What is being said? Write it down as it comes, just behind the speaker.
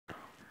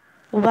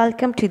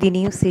Welcome to the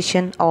new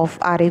session of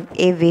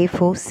A Way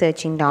for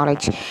Searching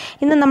Knowledge.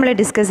 ഇന്ന് നമ്മൾ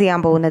discuss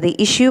ചെയ്യാൻ പോകുന്നത്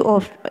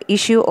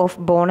issue of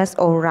bonus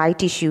or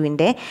right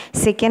ഇഷ്യൂവിൻ്റെ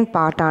second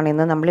പാർട്ടാണ്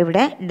ഇന്ന്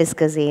നമ്മളിവിടെ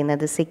ഡിസ്കസ്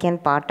ചെയ്യുന്നത്.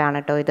 സെക്കൻഡ് പാർട്ടാണ്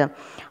കേട്ടോ ഇത്.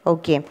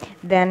 ഓക്കെ,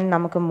 ദെൻ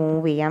നമുക്ക്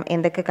മൂവ് ചെയ്യാം.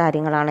 എന്തൊക്കെ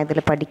കാര്യങ്ങളാണ് ഇതിൽ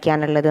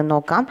പഠിക്കാനുള്ളത്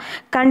നോക്കാം.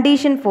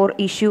 Condition for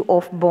issue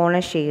of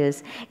bonus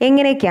shares,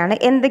 എങ്ങനെയൊക്കെയാണ്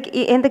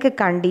എന്തൊക്കെ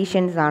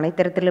കണ്ടീഷൻസ് ആണ്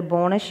ഇത്തരത്തിൽ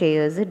ബോണസ്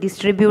ഷെയർസ്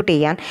ഡിസ്ട്രിബ്യൂട്ട്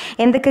ചെയ്യാൻ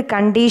എന്തൊക്കെ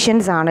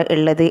കണ്ടീഷൻസ് ആണ്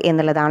ഉള്ളത്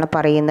എന്നുള്ളതാണ്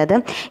പറയുന്നത്.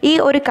 ഈ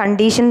ഒരു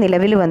കണ്ടീഷൻ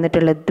നിലവിൽ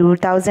വന്നിട്ടുള്ളത്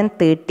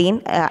 2013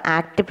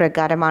 ആക്ട്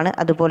പ്രകാരമാണ്.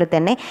 അതുപോലെ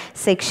തന്നെ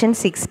സെക്ഷൻ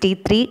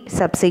 63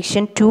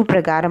 സബ്സെക്ഷൻ 2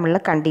 പ്രകാരമുള്ള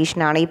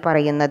കണ്ടീഷനാണ് ഈ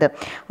പറയുന്നത്.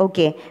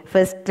 ഓക്കെ,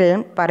 ഫസ്റ്റ്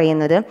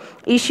പറയുന്നത്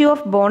issue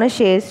of bonus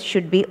shares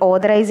should be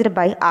authorised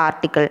by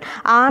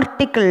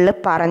ആർട്ടിക്കിളിൽ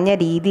പറഞ്ഞ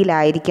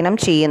രീതിയിലായിരിക്കണം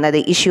ചെയ്യുന്നത്.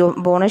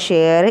 ബോണസ്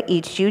ഷെയർ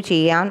ഇഷ്യൂ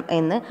ചെയ്യാം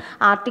എന്ന്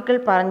ആർട്ടിക്കിൾ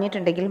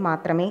പറഞ്ഞിട്ടുണ്ടെങ്കിൽ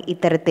മാത്രമേ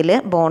ഇത്തരത്തിൽ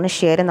ബോണസ്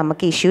ഷെയർ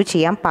നമുക്ക് ഇഷ്യൂ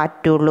ചെയ്യാൻ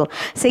പറ്റുള്ളൂ.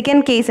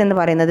 സെക്കൻഡ് കേസ് എന്ന്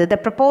പറയുന്നത് the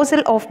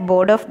proposal of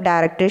board of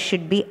directors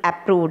should be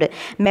approved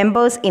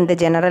members in the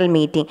general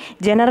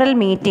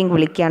meeting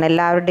വിളിക്കുകയാണ്.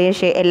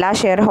 എല്ലാ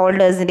ഷെയർ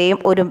ഹോൾഡേഴ്സിൻ്റെയും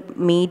ഒരു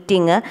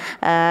മീറ്റിംഗ്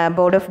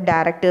ബോർഡ് ഓഫ്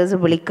ഡയറക്ടേഴ്സ്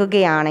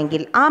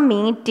വിളിക്കുകയാണെങ്കിൽ ആ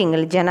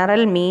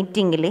ജനറൽ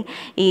മീറ്റിങ്ങിൽ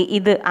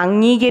ഇത്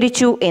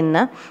അംഗീകരിച്ചു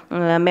എന്ന്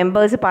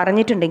മെമ്പേഴ്സ്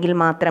പറഞ്ഞിട്ടുണ്ടെങ്കിൽ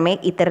മാത്രമേ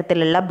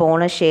ഇത്തരത്തിലുള്ള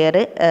ബോണസ് ഷെയർ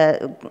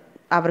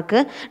അവർക്ക്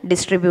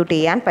ഡിസ്ട്രിബ്യൂട്ട്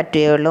ചെയ്യാൻ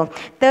പറ്റുകയുള്ളൂ.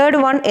 തേർഡ്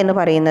വൺ എന്ന്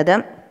പറയുന്നത്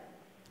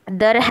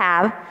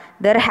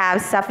there have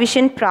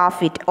sufficient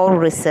profit or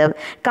reserve.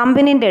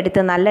 കമ്പനീൻ്റെ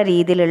അടുത്ത് നല്ല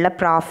രീതിയിലുള്ള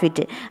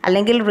പ്രോഫിറ്റ്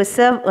അല്ലെങ്കിൽ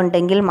റിസർവ്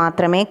ഉണ്ടെങ്കിൽ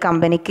മാത്രമേ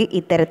കമ്പനിക്ക്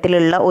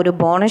ഇത്തരത്തിലുള്ള ഒരു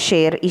ബോണസ്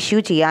ഷെയർ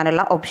ഇഷ്യൂ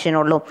ചെയ്യാനുള്ള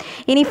ഓപ്ഷനുള്ളൂ.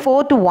 ഇനി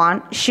fourth one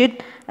should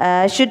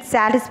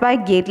satisfy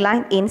guide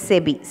line in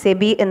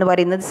SEBI എന്ന്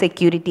പറയുന്നത്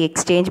സെക്യൂരിറ്റി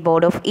എക്സ്ചേഞ്ച്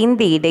ബോർഡ് ഓഫ്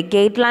ഇന്ത്യയുടെ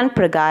ഗൈഡ് ലൈൻ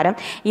പ്രകാരം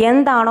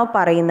എന്താണോ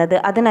പറയുന്നത്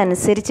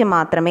അതിനനുസരിച്ച്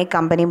മാത്രമേ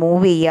കമ്പനി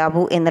മൂവ്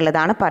ചെയ്യാവൂ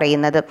എന്നുള്ളതാണ്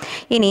പറയുന്നത്.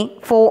 ഇനി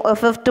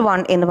ഫിഫ്ത്ത് വൺ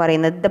എന്ന്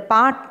പറയുന്നത് the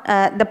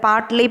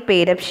partly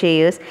paid up shares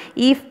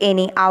if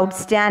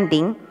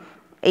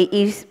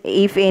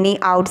any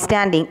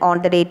outstanding on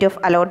the date of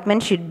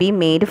allotment should be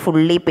made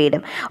fully paid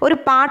up. ഒരു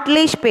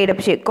പാർട്ട്ലി പെയ്ഡ്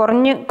അപ്പ്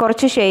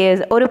കുറച്ച്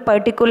ഷെയർസ് ഒരു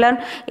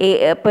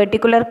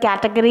പെർട്ടിക്കുലർ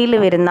കാറ്റഗറിയിൽ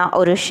വരുന്ന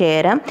ഒരു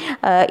ഷെയർ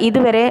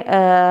ഇതുവരെ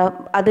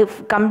അത്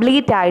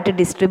കംപ്ലീറ്റ് ആയിട്ട്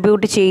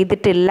ഡിസ്ട്രിബ്യൂട്ട്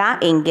ചെയ്തിട്ടില്ല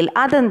എങ്കിൽ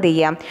അതെന്ത്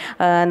ചെയ്യാം,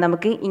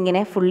 നമുക്ക്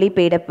ഇങ്ങനെ ഫുള്ളി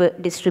പെയ്ഡ് അപ്പ്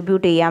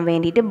ഡിസ്ട്രിബ്യൂട്ട് ചെയ്യാൻ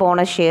വേണ്ടിയിട്ട്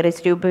ബോണസ് ഷെയർ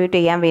ഡിസ്ട്രിബ്യൂട്ട്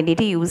ചെയ്യാൻ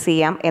വേണ്ടിയിട്ട് യൂസ്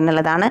ചെയ്യാം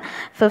എന്നുള്ളതാണ്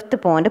ഫിഫ്ത്ത്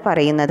പോയിന്റ്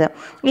പറയുന്നത്.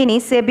 ഇനി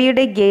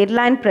സെബിയുടെ ഗൈഡ്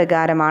ലൈൻ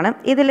പ്രകാരമാണ്.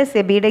 ഇതിൽ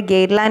സെബിയുടെ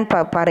ഗൈഡ് ലൈൻ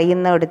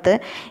പറയുന്നിടത്ത്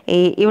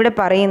ഇവിടെ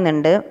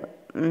പറയുന്നുണ്ട്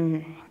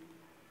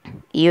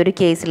ഈ ഒരു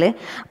കേസിൽ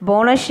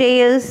bonus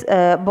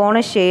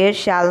share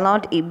shall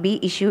not be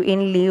issue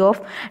in leave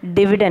of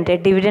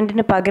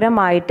ഡിവിഡൻറ്റിന്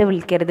പകരമായിട്ട്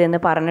വിൽക്കരുത്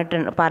എന്ന്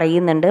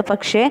പറയുന്നുണ്ട്.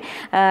 പക്ഷേ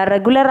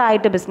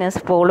റെഗുലറായിട്ട്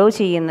ബിസിനസ് ഫോളോ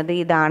ചെയ്യുന്നത്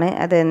ഇതാണ്.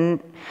 അത്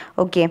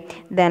ഓക്കെ,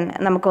 ദെൻ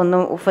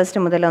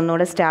ഫസ്റ്റ് മുതൽ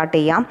ഒന്നുകൂടെ സ്റ്റാർട്ട്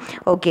ചെയ്യാം.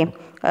 Okay,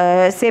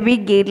 SEBI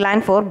guide line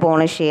four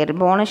bonus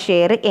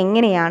share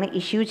എങ്ങനെയാണ്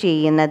ഇഷ്യൂ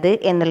ചെയ്യുന്നത്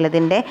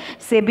എന്നുള്ളതിൻ്റെ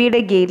സെബിയുടെ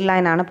ഗൈഡ്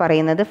ലൈൻ ആണ്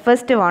പറയുന്നത്.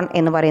 ഫസ്റ്റ് വൺ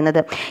എന്ന് പറയുന്നത്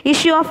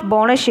issue of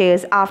bonus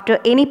shares after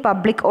any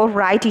public or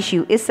right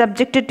issue is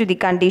subjected to the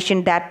condition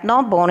that no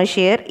bonus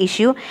share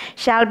issue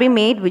shall be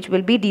made which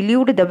will be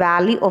ഡില്യൂട്ട് the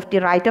value of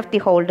the right of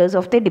the holders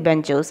of the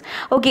debentures.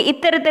 Okay,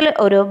 ഇത്തരത്തിൽ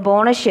ഒരു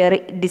bonus share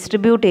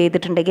distribute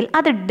ചെയ്തിട്ടുണ്ടെങ്കിൽ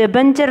അത്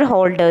debenture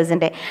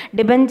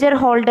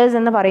holders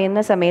എന്ന്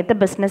പറയുന്ന സമയത്ത്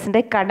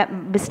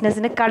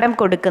ബിസിനസ്സിന് കടം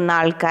കൊടുക്കുന്ന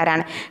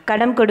ആൾക്കാരാണ്.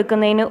 കടം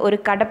കൊടുക്കുന്നതിന് ഒരു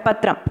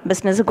കടപ്പത്രം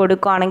ബിസിനസ്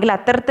കൊടുക്കുകയാണെങ്കിൽ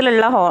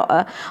അത്തരത്തിലുള്ള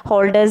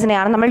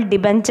ഹോൾഡേഴ്സിനെയാണ് നമ്മൾ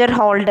ഡിബെഞ്ചർ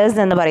ഹോൾഡേഴ്സ്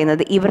എന്ന്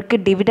പറയുന്നത്. ഇവർക്ക്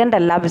ഡിവിഡൻഡ്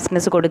അല്ല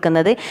ബിസിനസ്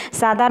കൊടുക്കുന്നത്.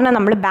 സാധാരണ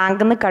നമ്മൾ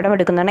ബാങ്കിൽ നിന്ന്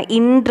കടമെടുക്കുന്നതാണ്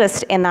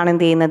ഇൻട്രസ്റ്റ് എന്നാണ്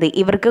എന്ത് ചെയ്യുന്നത്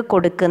ഇവർക്ക്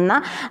കൊടുക്കുന്ന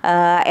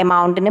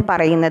എമൗണ്ടിന്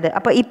പറയുന്നത്.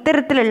 അപ്പോൾ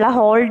ഇത്തരത്തിലുള്ള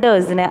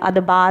ഹോൾഡേഴ്സിന് അത്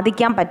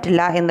ബാധിക്കാൻ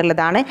പറ്റില്ല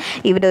എന്നുള്ളതാണ്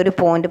ഇവിടെ ഒരു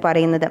പോയിന്റ്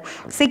പറയുന്നത്.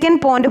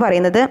 സെക്കൻഡ് പോയിന്റ്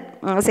പറയുന്നത്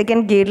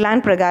സെക്കൻഡ് ഗൈഡ് ലൈൻ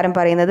പ്രകാരം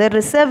പറയുന്നത്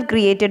reserve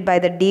created by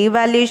the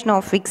ഡീവാല്യൂഷൻ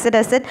of fixed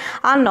asset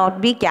are not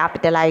be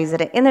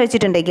capitalised എന്ന്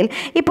വെച്ചിട്ടുണ്ടെങ്കിൽ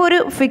ഇപ്പോൾ ഒരു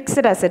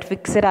ഫിക്സഡ്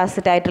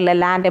അസറ്റ് ആയിട്ടുള്ള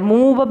ലാൻഡ്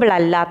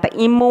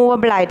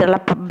ഇമ്മൂവബിൾ ആയിട്ടുള്ള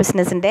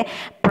ബിസിനസ്സിൻ്റെ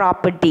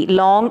പ്രോപ്പർട്ടി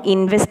ലോങ്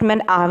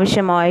ഇൻവെസ്റ്റ്മെൻറ്റ്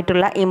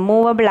ആവശ്യമായിട്ടുള്ള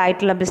ഇമ്മൂവബിൾ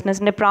ആയിട്ടുള്ള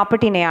ബിസിനസ്സിൻ്റെ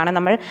പ്രോപ്പർട്ടിനെയാണ്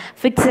നമ്മൾ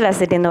ഫിക്സഡ്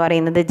അസറ്റ് എന്ന്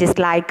പറയുന്നത്.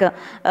 ജസ്റ്റ് ലൈക്ക്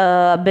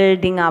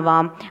ബിൽഡിംഗ്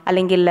ആവാം,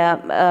 അല്ലെങ്കിൽ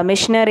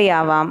മെഷീനറി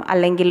ആവാം,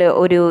 അല്ലെങ്കിൽ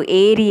ഒരു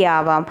ഏരിയ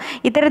ആവാം,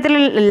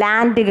 ഇത്തരത്തിലുള്ള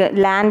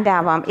ലാൻഡ്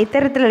ആവാം.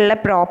 ഇത്തരത്തിലുള്ള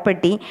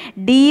പ്രോപ്പർട്ടി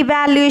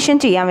ഡീവാല്യൂഷൻ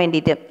ചെയ്യാൻ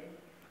വേണ്ടിയിട്ട്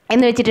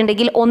എന്ന്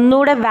വെച്ചിട്ടുണ്ടെങ്കിൽ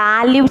ഒന്നുകൂടെ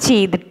വാല്യൂ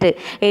ചെയ്തിട്ട്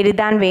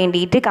എഴുതാൻ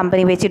വേണ്ടിയിട്ട്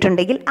കമ്പനി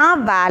വെച്ചിട്ടുണ്ടെങ്കിൽ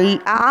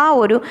ആ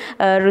ഒരു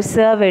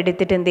റിസർവ്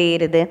എടുത്തിട്ട് എന്ത്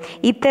ചെയ്യരുത്,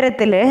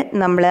 ഇത്തരത്തിൽ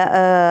നമ്മൾ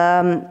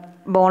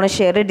ബോണസ്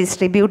ഷെയർ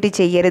ഡിസ്ട്രിബ്യൂട്ട്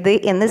ചെയ്യരുത്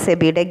എന്ന്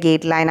സെബിയുടെ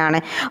ഗൈഡ് ലൈൻ ആണ്.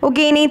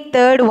 ഓക്കെ, ഇനി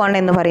തേർഡ് വൺ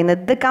എന്ന്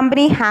പറയുന്നത് the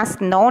company has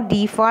no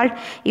default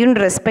in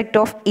respect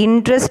of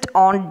interest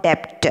on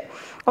ഡെപ്റ്റ്.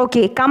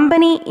 Okay,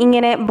 company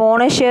ഇങ്ങനെ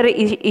ബോണസ് ഷെയർ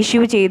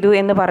ഇഷ്യൂ ചെയ്തു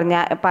എന്ന്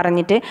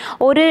പറഞ്ഞിട്ട്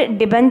ഒരു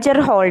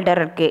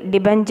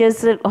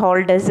ഡിബഞ്ചേഴ്സ്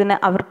ഹോൾഡേഴ്സിന്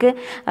അവർക്ക്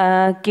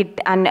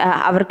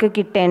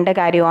കിട്ടേണ്ട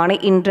കാര്യമാണ്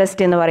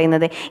ഇൻട്രസ്റ്റ് എന്ന്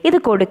പറയുന്നത്. ഇത്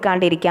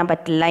കൊടുക്കാണ്ടിരിക്കാൻ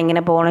പറ്റില്ല,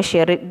 ഇങ്ങനെ ബോണസ്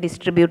ഷെയർ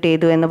ഡിസ്ട്രിബ്യൂട്ട്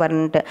ചെയ്തു എന്ന്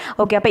പറഞ്ഞിട്ട്.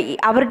 ഓക്കെ, അപ്പോൾ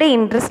അവരുടെ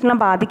ഇൻട്രസ്റ്റിനെ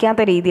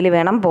ബാധിക്കാത്ത രീതിയിൽ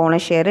വേണം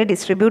ബോണസ് ഷെയർ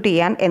ഡിസ്ട്രിബ്യൂട്ട്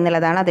ചെയ്യാൻ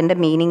എന്നുള്ളതാണ് അതിൻ്റെ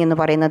മീനിങ് എന്ന്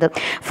പറയുന്നത്.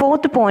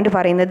 4th പോയിന്റ്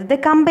പറയുന്നത് the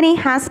company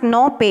has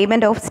no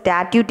payment of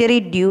statutory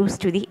dues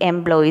to the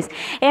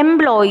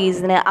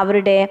എംപ്ലോയീസിന്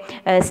അവരുടെ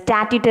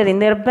സ്റ്റാറ്റ്യൂട്ടറി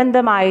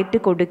നിർബന്ധമായിട്ട്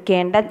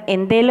കൊടുക്കേണ്ട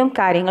എന്തെങ്കിലും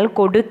കാര്യങ്ങൾ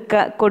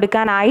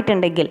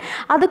കൊടുക്കാനായിട്ടുണ്ടെങ്കിൽ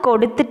അത്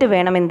കൊടുത്തിട്ട്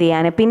വേണം എന്ത്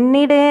ചെയ്യാൻ,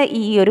 പിന്നീട്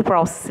ഈ ഒരു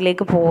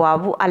പ്രോസസ്സിലേക്ക്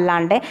പോവാവൂ.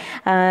 അല്ലാണ്ട്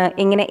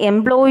ഇങ്ങനെ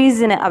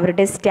എംപ്ലോയീസിന്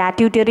അവരുടെ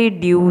സ്റ്റാറ്റ്യൂട്ടറി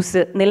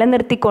ഡ്യൂസ്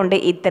നിലനിർത്തിക്കൊണ്ട്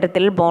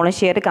ഇത്തരത്തിൽ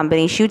ബോണസ് ഷെയർ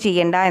കമ്പനി ഇഷ്യൂ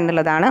ചെയ്യേണ്ട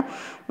എന്നുള്ളതാണ്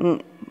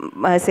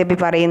സെബി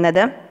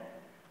പറയുന്നത്.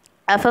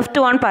 5th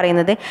one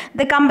പറയുന്നത്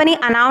the company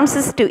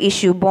announces to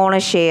issue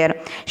bonus share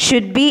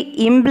should be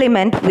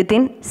implement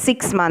within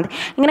 6 months.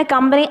 ഇങ്ങനെ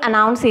കമ്പനി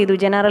അനൗൺസ് ചെയ്തു,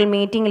 ജനറൽ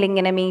മീറ്റിംഗിൽ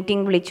ഇങ്ങനെ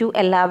മീറ്റിംഗ് വിളിച്ചു,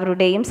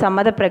 എല്ലാവരുടെയും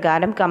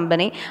സമ്മതപ്രകാരം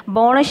കമ്പനി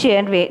ബോണസ്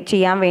ഷെയർ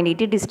ചെയ്യാൻ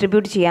വേണ്ടിയിട്ട്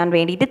ഡിസ്ട്രിബ്യൂട്ട് ചെയ്യാൻ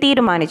വേണ്ടിയിട്ട്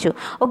തീരുമാനിച്ചു.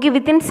 ഓക്കെ,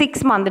 വിത്തിൻ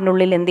 6 months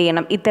എന്ത്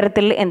ചെയ്യണം,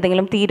 ഇത്തരത്തിൽ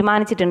എന്തെങ്കിലും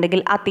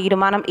തീരുമാനിച്ചിട്ടുണ്ടെങ്കിൽ ആ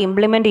തീരുമാനം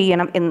ഇംപ്ലിമെൻറ്റ്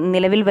ചെയ്യണം,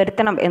 നിലവിൽ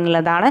വരുത്തണം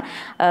എന്നുള്ളതാണ്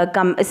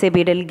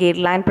സെബിയുടെ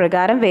ഗൈഡ് ലൈൻ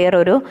പ്രകാരം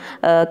വേറൊരു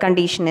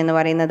കണ്ടീഷൻ എന്ന്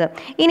പറയുന്നത്.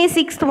 ഇനി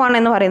 6th one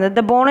എന്ന് പറയുന്നത്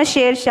the bonus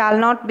share shall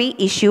not be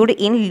issued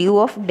in lieu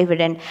of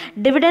dividend.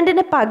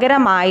 ഡിവിഡൻറ്റിന്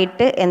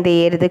പകരമായിട്ട് എന്ത്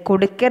ചെയ്യരുത്,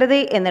 കൊടുക്കരുത്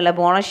എന്നുള്ള,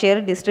 ബോണസ് ഷെയർ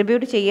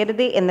ഡിസ്ട്രിബ്യൂട്ട്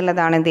ചെയ്യരുത്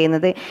എന്നുള്ളതാണ് എന്ത്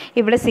ചെയ്യുന്നത്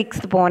ഇവിടെ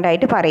 6th point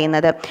ആയിട്ട്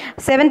പറയുന്നത്.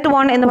 7th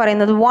one എന്ന്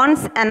പറയുന്നത്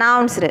വൺസ്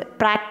അനൗൺസ്ഡ്,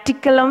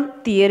 പ്രാക്ടിക്കലും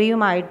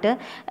തിയറിയുമായിട്ട്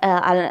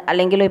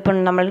അല്ലെങ്കിൽ ഇപ്പം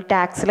നമ്മൾ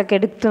ടാക്സിലൊക്കെ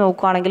എടുത്ത്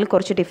നോക്കുകയാണെങ്കിൽ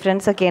കുറച്ച്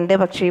ഡിഫറൻസ് ഒക്കെ ഉണ്ട്.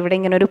 പക്ഷേ ഇവിടെ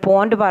ഇങ്ങനെ ഒരു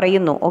പോയിന്റ്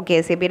പറയുന്നു.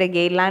 ഓക്കെ, സെബിയുടെ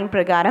ഗൈഡ് ലൈൻ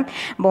പ്രകാരം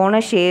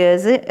ബോണസ്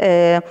ഷെയർസ്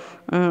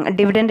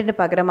ഡിവിഡൻറ്റിന്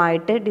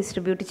പകരമായിട്ട്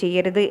ഡിസ്ട്രിബ്യൂട്ട്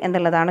ചെയ്യരുത്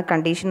എന്നുള്ളതാണ്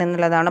കണ്ടീഷൻ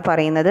എന്നുള്ളതാണ്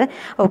പറയുന്നത്.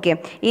 ഓക്കെ,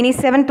 ഇനി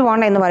 7th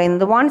one എന്ന്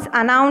പറയുന്നത് once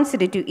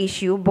announced to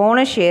issue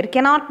bonus share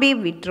cannot be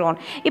വിത്ഡ്രോൺ.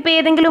 ഇപ്പോൾ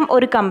ഏതെങ്കിലും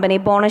ഒരു കമ്പനി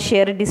ബോണസ്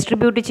ഷെയർ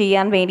ഡിസ്ട്രിബ്യൂട്ട്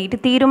ചെയ്യാൻ വേണ്ടിയിട്ട്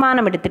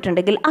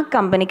തീരുമാനമെടുത്തിട്ടുണ്ടെങ്കിൽ ആ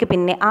കമ്പനിക്ക്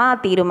പിന്നെ ആ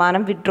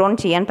തീരുമാനം വിത്ഡ്രോൺ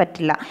ചെയ്യാൻ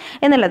പറ്റില്ല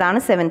എന്നുള്ളതാണ്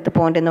 7th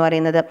point എന്ന്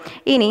പറയുന്നത്.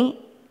 ഇനി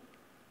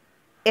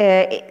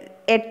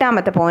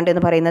 8th point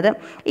എന്ന് പറയുന്നത്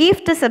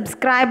if the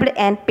subscribed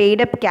and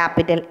paid up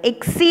capital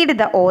exceed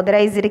the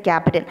authorised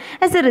capital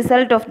as A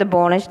result of the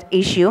bonus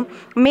issue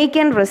make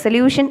an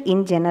resolution in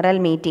general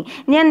meeting.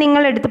 ഞാൻ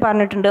നിങ്ങളെടുത്ത്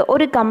പറഞ്ഞിട്ടുണ്ട്,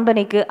 ഒരു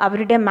കമ്പനിക്ക്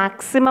അവരുടെ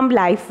മാക്സിമം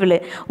ലൈഫിൽ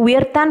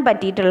ഉയർത്താൻ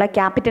പറ്റിയിട്ടുള്ള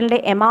ക്യാപിറ്റലിൻ്റെ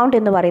എമൗണ്ട്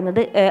എന്ന്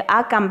പറയുന്നത് ആ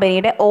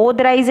കമ്പനിയുടെ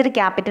ഓതറൈസ്ഡ്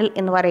ക്യാപിറ്റൽ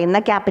എന്ന് പറയുന്ന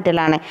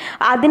ക്യാപിറ്റലാണ്.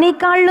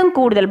 അതിനേക്കാളും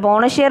കൂടുതൽ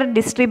ബോണസ് ഷെയർ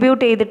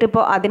ഡിസ്ട്രിബ്യൂട്ട് ചെയ്തിട്ട്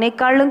ഇപ്പോൾ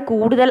അതിനേക്കാളും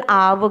കൂടുതൽ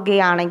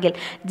ആവുകയാണെങ്കിൽ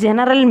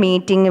ജനറൽ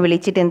മീറ്റിംഗ്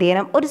വിളിച്ചിട്ട് എന്ത്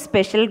ചെയ്യണം, ഒരു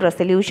സ്പെഷ്യൽ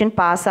റെസൊല്യൂഷൻ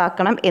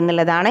പാസ്സാക്കണം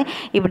എന്നുള്ളതാണ്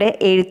ഇവിടെ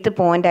 8th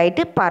point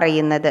ആയിട്ട്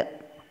പറയുന്നത്.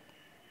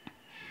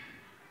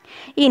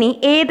 ഇനി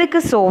ഏതൊക്കെ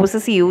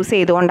സോഴ്സസ് യൂസ്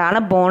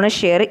ചെയ്തുകൊണ്ടാണ് ബോണസ്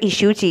ഷെയർ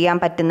ഇഷ്യൂ ചെയ്യാൻ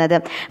പറ്റുന്നത്?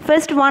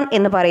 1st one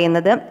എന്ന്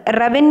പറയുന്നത്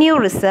revenue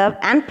reserve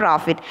and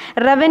profit.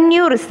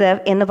 Revenue reserve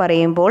എന്ന്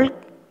പറയുമ്പോൾ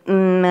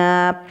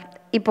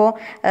ഇപ്പോൾ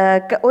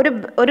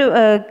ഒരു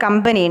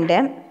കമ്പനീൻ്റെ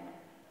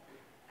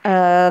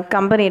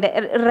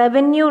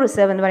റവന്യൂ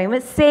റിസർവ് എന്ന്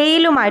പറയുമ്പോൾ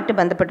സെയിലുമായിട്ട്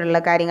ബന്ധപ്പെട്ടുള്ള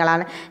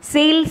കാര്യങ്ങളാണ്.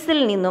 സെയിൽസിൽ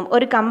നിന്നും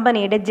ഒരു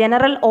കമ്പനിയുടെ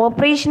ജനറൽ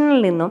ഓപ്പറേഷനിൽ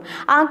നിന്നും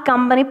ആ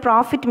കമ്പനി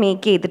പ്രോഫിറ്റ്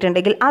മേക്ക്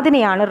ചെയ്തിട്ടുണ്ടെങ്കിൽ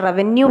അതിനെയാണ്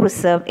റവന്യൂ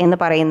റിസർവ് എന്ന്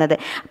പറയുന്നത്.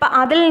 അപ്പോൾ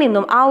അതിൽ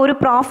നിന്നും ആ ഒരു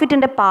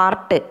പ്രോഫിറ്റിൻ്റെ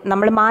പാർട്ട്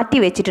നമ്മൾ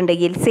മാറ്റി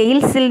വെച്ചിട്ടുണ്ടെങ്കിൽ,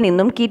 സെയിൽസിൽ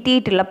നിന്നും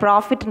കിട്ടിയിട്ടുള്ള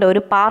പ്രോഫിറ്റിൻ്റെ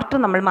ഒരു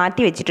പാർട്ട് നമ്മൾ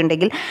മാറ്റി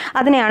വെച്ചിട്ടുണ്ടെങ്കിൽ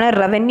അതിനെയാണ്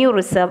റവന്യൂ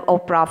റിസർവ്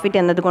ഓഫ്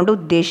പ്രോഫിറ്റ് എന്നതുകൊണ്ട്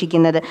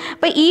ഉദ്ദേശിക്കുന്നത്.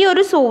 അപ്പോൾ ഈ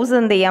ഒരു സോഴ്സ്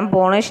എന്ത് ചെയ്യാം,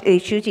 ബോണസ്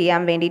ഇഷ്യൂ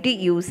ചെയ്യാൻ വേണ്ടിയിട്ട്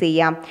യൂസ്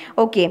ചെയ്യാം.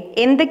 ഓക്കെ,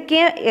 എന്തൊക്കെ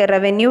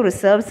റവന്യൂ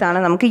റിസർവ്സ് ആണ്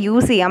നമുക്ക്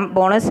യൂസ് ചെയ്യാം,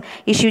 ബോണസ്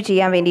ഇഷ്യൂ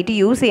ചെയ്യാൻ വേണ്ടിയിട്ട്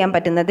യൂസ് ചെയ്യാൻ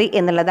പറ്റുന്നത്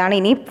എന്നുള്ളതാണ്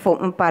ഇനി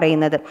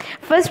പറയുന്നത്.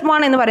 1st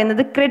one എന്ന്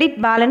പറയുന്നത് credit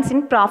balance in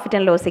profit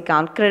and loss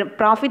account.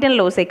 Profit and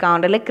loss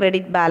അക്കൗണ്ടിൽ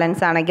ക്രെഡിറ്റ്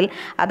ബാലൻസ് ആണെങ്കിൽ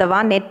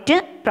അഥവാ നെറ്റ്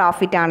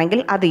പ്രോഫിറ്റ് ആണെങ്കിൽ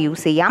അത്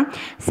യൂസ് ചെയ്യാം.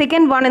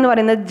 2nd one എന്ന്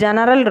പറയുന്നത്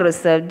ജനറൽ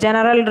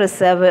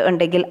റിസർവ്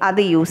ഉണ്ടെങ്കിൽ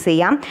അത് യൂസ്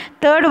ചെയ്യാം.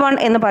 3rd one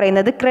എന്ന്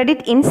പറയുന്നത്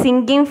credit in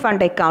sinking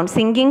fund account.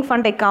 Sinking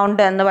fund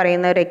account എന്ന്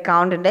പറയുന്ന ഒരു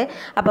അക്കൗണ്ട് ഉണ്ട്.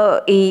 അപ്പോൾ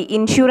ഈ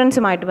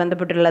ഇൻഷുറൻസുമായിട്ട്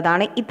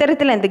ബന്ധപ്പെട്ടുള്ളതാണ്.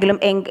 ഇത്തരത്തിൽ എന്തെങ്കിലും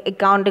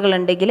അക്കൗണ്ടുകൾ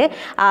ഉണ്ടെങ്കിൽ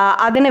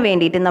അതിന്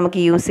വേണ്ടിയിട്ട് നമുക്ക്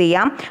യൂസ്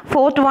ചെയ്യാം.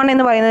 4th one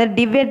എന്ന് പറയുന്നത്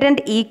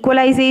ഡിവിഡൻഡ്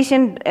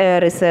ഈക്വലൈസേഷൻ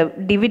റിസർവ്.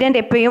 ഡിവിഡൻഡ്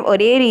എപ്പോഴും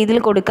ഒരേ രീതിയിൽ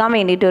കൊടുക്കാൻ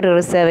വേണ്ടിയിട്ട് ഒരു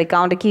റിസർവ്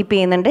അക്കൗണ്ട് കീപ്പ്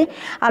ചെയ്യുന്നുണ്ട്.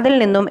 അതിൽ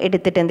നിന്നും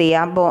എടുത്തിട്ട് എന്ത്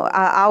ചെയ്യാം,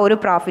 ആ ഒരു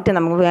പ്രോഫിറ്റ്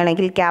നമുക്ക്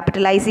വേണമെങ്കിൽ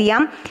ക്യാപിറ്റലൈസ്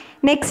ചെയ്യാം.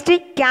 Next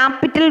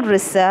capital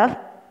reserve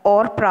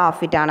or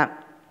profit ആണ്.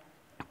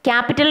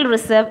 ക്യാപിറ്റൽ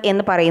റിസർവ്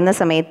എന്ന് പറയുന്ന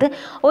സമയത്ത്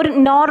ഒരു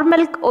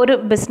നോർമൽ ഒരു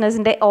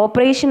ബിസിനസ്സിൻ്റെ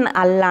ഓപ്പറേഷൻ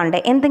അല്ലാണ്ട്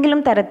എന്തെങ്കിലും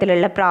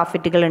തരത്തിലുള്ള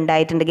പ്രോഫിറ്റുകൾ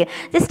ഉണ്ടായിട്ടുണ്ടെങ്കിൽ,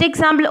 ജസ്റ്റ്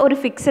എക്സാമ്പിൾ ഒരു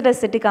ഫിക്സഡ്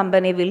അസറ്റ്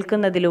കമ്പനി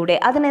വിൽക്കുന്നതിലൂടെ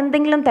അതിന്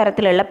എന്തെങ്കിലും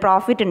തരത്തിലുള്ള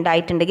പ്രോഫിറ്റ്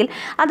ഉണ്ടായിട്ടുണ്ടെങ്കിൽ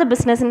അത്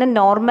ബിസിനസ്സിൻ്റെ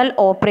നോർമൽ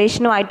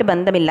ഓപ്പറേഷനുമായിട്ട്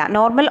ബന്ധമില്ല.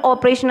 നോർമൽ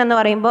ഓപ്പറേഷൻ എന്ന്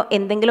പറയുമ്പോൾ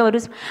എന്തെങ്കിലും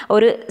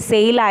ഒരു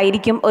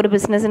സെയിലായിരിക്കും. ഒരു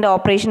ബിസിനസ്സിൻ്റെ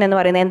ഓപ്പറേഷൻ എന്ന്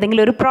പറയുന്നത്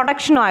എന്തെങ്കിലും ഒരു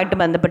പ്രൊഡക്ഷനുമായിട്ട്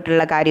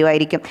ബന്ധപ്പെട്ടുള്ള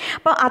കാര്യമായിരിക്കും.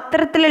 അപ്പോൾ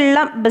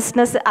അത്തരത്തിലുള്ള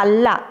ബിസിനസ്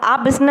അല്ല, ആ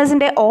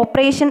ബിസിനസ്സിൻ്റെ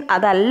ഓപ്പറേഷൻ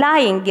അതല്ല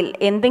എങ്കിൽ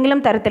എന്ത് എന്തെങ്കിലും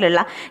തരത്തിലുള്ള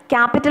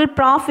ക്യാപിറ്റൽ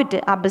പ്രോഫിറ്റ്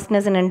ആ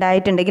ബിസിനസ്സിന്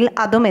ഉണ്ടായിട്ടുണ്ടെങ്കിൽ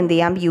അതും എന്ത്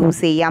ചെയ്യാം,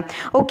 യൂസ് ചെയ്യാം.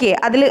 ഓക്കെ,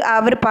 അതിൽ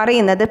അവർ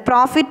പറയുന്നത്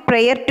profit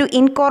prior to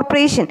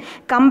incorporation,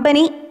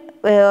 company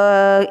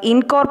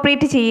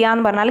incorporate ചെയ്യുക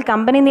എന്ന് പറഞ്ഞാൽ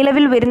കമ്പനി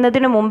നിലവിൽ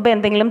വരുന്നതിന് മുമ്പ്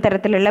എന്തെങ്കിലും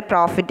തരത്തിലുള്ള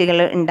പ്രോഫിറ്റുകൾ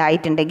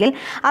ഉണ്ടായിട്ടുണ്ടെങ്കിൽ,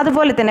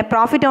 അതുപോലെ തന്നെ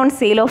profit on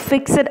sale of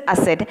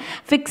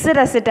fixed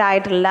asset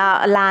ആയിട്ടുള്ള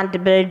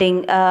ലാൻഡ്,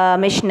 ബിൽഡിംഗ്,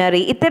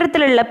 മെഷീനറി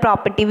ഇത്തരത്തിലുള്ള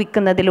പ്രോപ്പർട്ടി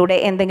വിൽക്കുന്നതിലൂടെ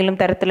എന്തെങ്കിലും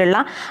തരത്തിലുള്ള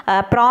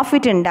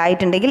പ്രോഫിറ്റ്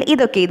ഉണ്ടായിട്ടുണ്ടെങ്കിൽ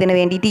ഇതൊക്കെ ഇതിന്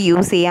വേണ്ടിയിട്ട്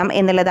യൂസ് ചെയ്യാം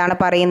എന്നുള്ളതാണ്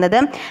പറയുന്നത്.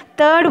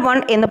 തേർഡ് വൺ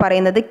എന്ന്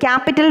പറയുന്നത്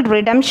ക്യാപിറ്റൽ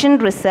റിഡംഷൻ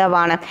റിസർവ്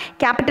ആണ്.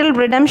 ക്യാപിറ്റൽ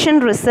റിഡംഷൻ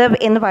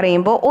റിസർവ് എന്ന്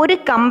പറയുമ്പോൾ ഒരു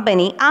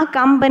കമ്പനി ആ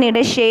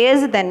കമ്പനിയുടെ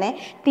ഷെയർസ് തന്നെ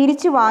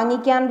തിരിച്ചു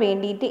വാങ്ങിക്കാൻ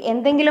വേണ്ടിയിട്ട്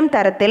എന്തെങ്കിലും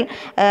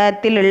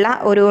തരത്തിലുള്ള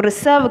ഒരു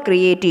റിസർവ്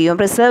ക്രിയേറ്റ് ചെയ്യും.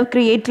 റിസർവ്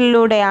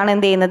ക്രിയേറ്റിലൂടെയാണ്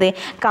എന്ത് ചെയ്യുന്നത്,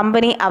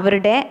 കമ്പനി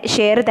അവരുടെ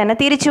ഷെയർ തന്നെ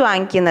തിരിച്ചു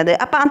വാങ്ങിക്കുന്നത്.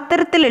 അപ്പോൾ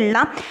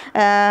അത്തരത്തിലുള്ള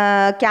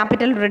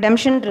capital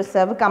redemption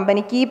reserve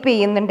company keep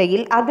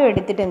ചെയ്യുന്നുണ്ടെങ്കിൽ അത്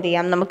എടുത്തിട്ട് എന്ത്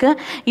ചെയ്യാം, നമുക്ക്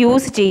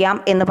യൂസ് ചെയ്യാം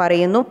എന്ന്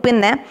പറയുന്നു.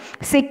 പിന്നെ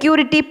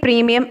സെക്യൂരിറ്റി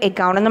പ്രീമിയം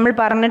അക്കൗണ്ട് നമ്മൾ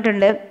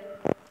പറഞ്ഞിട്ടുണ്ട്.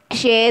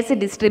 ഷെയർസ്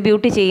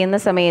ഡിസ്ട്രിബ്യൂട്ട് ചെയ്യുന്ന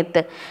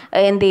സമയത്ത്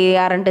എന്ത്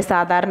ചെയ്യാറുണ്ട്,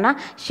 സാധാരണ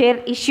ഷെയർ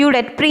ഇഷ്യൂഡ്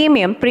അറ്റ്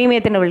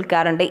പ്രീമിയത്തിന്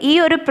വിൽക്കാറുണ്ട്. ഈ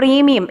ഒരു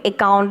പ്രീമിയം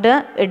അക്കൗണ്ട്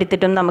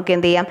എടുത്തിട്ടും നമുക്ക്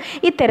എന്ത് ചെയ്യാം,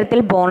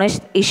 ഇത്തരത്തിൽ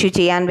ബോണസ് ഇഷ്യൂ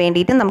ചെയ്യാൻ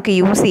വേണ്ടിയിട്ട് നമുക്ക്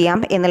യൂസ്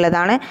ചെയ്യാം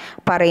എന്നുള്ളതാണ്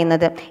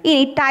പറയുന്നത്.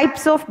 ഇനി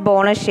ടൈപ്സ് ഓഫ്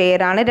ബോണസ്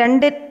ഷെയർ ആണ്.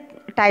 2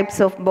 ടൈപ്സ്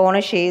ഓഫ്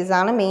ബോണസ് ഷെയർസ്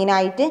ആണ്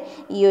മെയിനായിട്ട്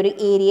ഈ ഒരു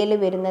ഏരിയയിൽ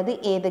വരുന്നത്.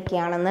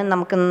 ഏതൊക്കെയാണെന്ന്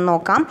നമുക്കൊന്ന്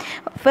നോക്കാം.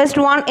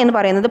 ഫസ്റ്റ് വൺ എന്ന്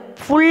പറയുന്നത്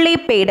ഫുള്ളി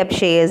പെയ്ഡ് അപ്പ്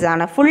ഷെയർസ്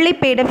ആണ്. ഫുള്ളി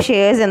പെയ്ഡ് അപ്പ്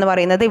ഷെയർസ് എന്ന്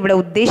പറയുന്നത് ഇവിടെ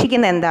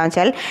ഉദ്ദേശിക്കുന്നത് എന്താണെന്ന്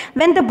വെച്ചാൽ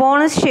when the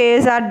bonus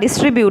shares are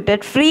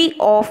distributed free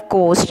of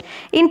cost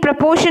in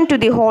proportion to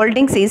the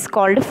holdings is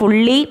called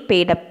fully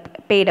paid up.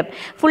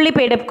 Fully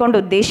paid up കൊണ്ട്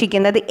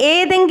ഉദ്ദേശിക്കുന്നത്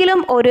ഏതെങ്കിലും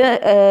ഒരു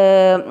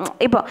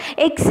ഇപ്പോൾ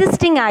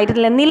എക്സിസ്റ്റിംഗ്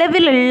ആയിട്ടുള്ള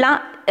നിലവിലുള്ള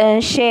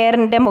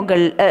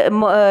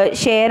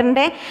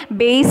ഷെയറിൻ്റെ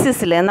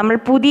ബേസിസിൽ നമ്മൾ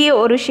പുതിയ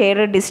ഒരു ഷെയർ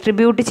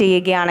ഡിസ്ട്രിബ്യൂട്ട്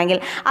ചെയ്യുകയാണെങ്കിൽ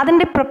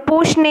അതിൻ്റെ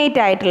പ്രൊപ്പോർഷനേറ്റ്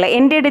ആയിട്ടുള്ള,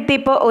 എൻ്റെ അടുത്ത്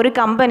ഇപ്പോൾ ഒരു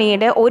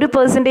കമ്പനിയുടെ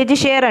 1%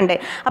 ഷെയർ ഉണ്ട്.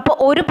 അപ്പോൾ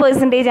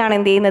 1% ആണ്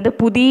എന്ത് ചെയ്യുന്നത്,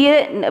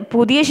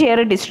 പുതിയ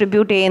ഷെയർ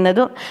ഡിസ്ട്രിബ്യൂട്ട്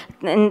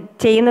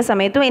ചെയ്യുന്ന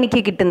സമയത്തും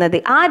എനിക്ക് കിട്ടുന്നത്.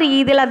 ആ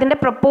രീതിയിൽ അതിൻ്റെ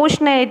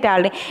പ്രൊപ്പോർഷനേറ്റ്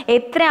ആണ്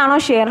എത്രയാണോ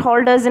ഷെയർ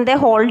ഹോൾഡേഴ്സിൻ്റെ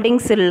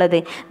ഹോൾഡിങ്സ് ഉള്ളത്,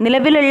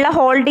 നിലവിലുള്ള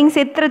ഹോൾഡിങ്സ്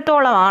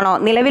എത്രത്തോളമാണോ,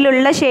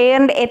 നിലവിലുള്ള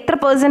ഷെയറിൻ്റെ എത്ര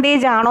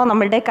 % ആണോ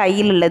നമ്മളുടെ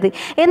കയ്യിലുള്ളത്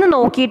എന്ന്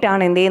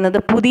നോക്കിയിട്ടാണ് എന്ത് ചെയ്യുന്നത്,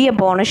 പുതിയ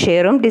ബോണസ്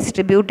ഷെയറും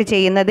ഡിസ്ട്രിബ്യൂട്ട്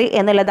ചെയ്യുന്നത്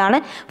എന്നുള്ളതാണ്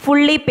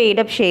ഫുള്ളി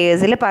പെയ്ഡ് അപ്പ്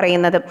ഷെയർസിൽ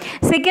പറയുന്നത്.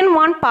 Second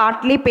one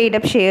partly paid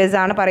up shares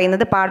ആണ്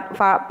പറയുന്നത്.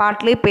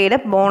 Partly paid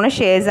up bonus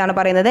shares ആണ്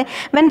പറയുന്നത്.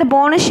 When the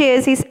bonus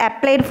shares is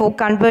applied for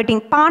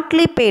converting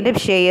partly paid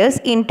up shares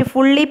in to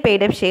fully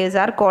paid up shares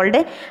are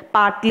called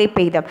partly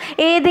paid up.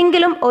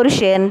 ഏതെങ്കിലും ഒരു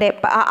ഷെയറിൻ്റെ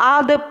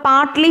അത്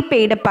partly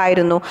paid up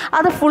ആയിരുന്നു,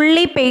 അത്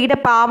fully paid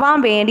up ആവാൻ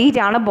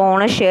വേണ്ടിയിട്ടാണ്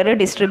bonus share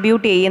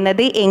distribute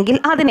ചെയ്യുന്നത് എങ്കിൽ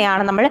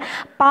അതിനെയാണ് നമ്മൾ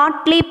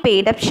പാർട്ട്ലി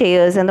പെയ്ഡ് അപ്പ്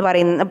ഷെയർസ് എന്ന്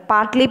പറയുന്നത്,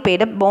 partly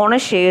paid up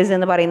bonus shares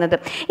എന്ന് പറയുന്നത്.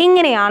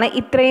 ഇങ്ങനെയാണ്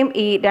ഇത്രയും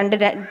ഈ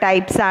 2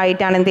 ടൈപ്സ്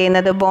ആയിട്ടാണ് എന്ത്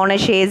ചെയ്യുന്നത്,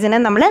 ബോണസ് ഷെയർസിനെ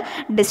നമ്മൾ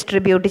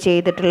ഡിസ്ട്രിബ്യൂട്ട്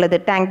ചെയ്തിട്ടുള്ളത്.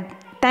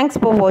 Thanks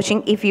for watching.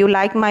 If you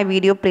like my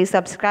video, please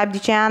subscribe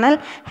the channel.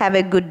 Have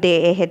a good day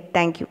ahead.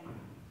 Thank you.